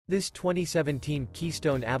This 2017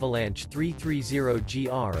 Keystone Avalanche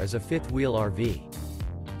 330GR is a fifth-wheel RV.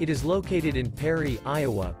 It is located in Perry,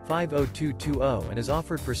 Iowa, 50220 and is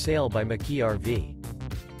offered for sale by McKee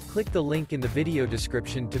RV. Click the link in the video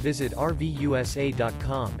description to visit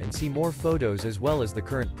RVUSA.com and see more photos as well as the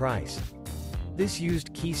current price. This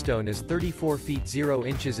used Keystone is 34 feet 0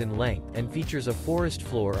 inches in length and features a forest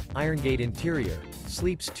floor, Irongate interior,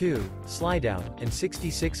 sleeps 2, slide-out, and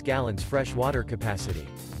 66 gallons fresh water capacity.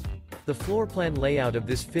 The floor plan layout of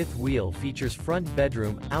this fifth wheel features front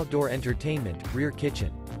bedroom, outdoor entertainment, rear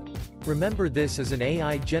kitchen. Remember, this is an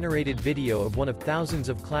AI-generated video of one of thousands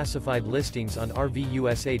of classified listings on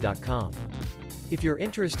RVUSA.com. If you're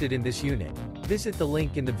interested in this unit, visit the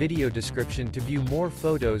link in the video description to view more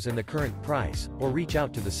photos and the current price, or reach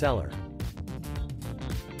out to the seller.